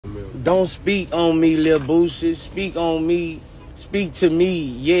Don't speak on me, lil' Boosie. Speak on me. Speak to me.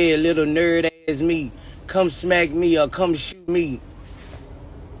 Yeah, little nerd ass me. Come smack me or come shoot me.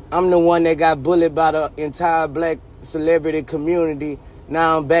 I'm the one that got bullied by the entire black celebrity community.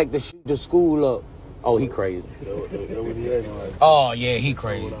 Now I'm back to shoot the school up. Oh, he crazy. Oh, yeah, he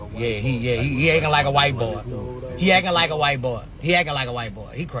crazy. Yeah, he acting like a white boy. He acting like a white boy. He acting like a white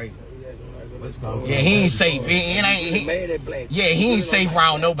boy. He crazy. Yeah, he ain't safe. He ain't safe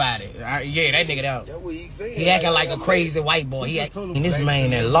around nobody. Yeah, that nigga out. He acting like a crazy white boy. And this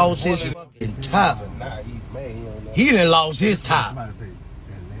man that lost his fucking top. He done lost his top.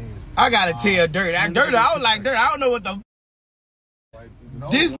 I gotta tell Dirt. I was like, Dirt, I don't know what the.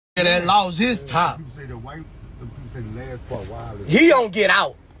 This nigga that lost his top. He don't get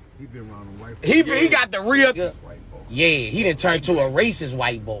out. He got the real. Yeah, he done turned to a racist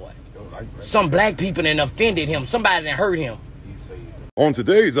white boy. Some black people done offended him. Somebody done hurt him. On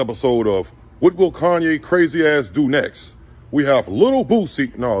today's episode of What Will Kanye Crazy Ass Do Next? We have Little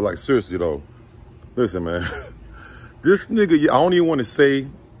Boosie. No, like seriously though. Listen, man. This nigga, I don't even want to say.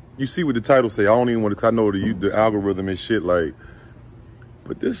 You see what the title say. I don't even want to. I know the algorithm and shit like.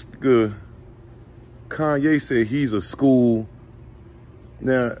 But this nigga, Kanye said he's a school.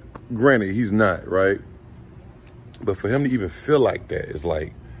 Now, granted, he's not, right? But for him to even feel like that, it's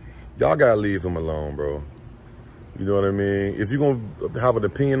like, y'all gotta leave him alone, bro. You know what I mean? If you're gonna have an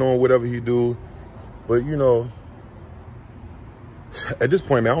opinion on whatever he do, but you know, at this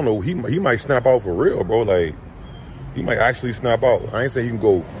point, man, I don't know, he might snap out for real, bro. Like, he might actually snap out. I ain't say he can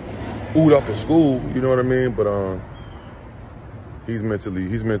go oot up to school, you know what I mean? But he's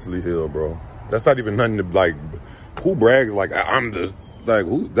mentally ill, bro. That's not even nothing to like. Who brags like I'm the like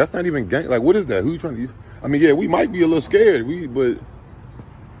who? That's not even gang. Like, what is that? Who you trying to? I mean, yeah, we might be a little scared. But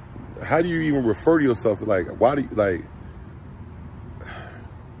how do you even refer to yourself? Like, why do you like?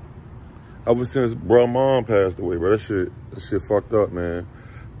 Ever since bro mom passed away, bro, that shit fucked up, man.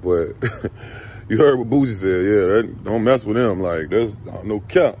 But you heard what Boosie said, yeah, don't mess with him. Like, there's no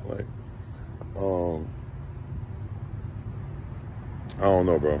cap. Like, I don't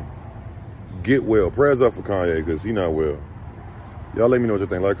know, bro. Get well. Prayers up for Kanye, because he not well. Y'all let me know what you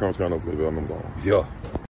think. Like, comment, subscribe, don't forget to bell. I'm gone. Yeah.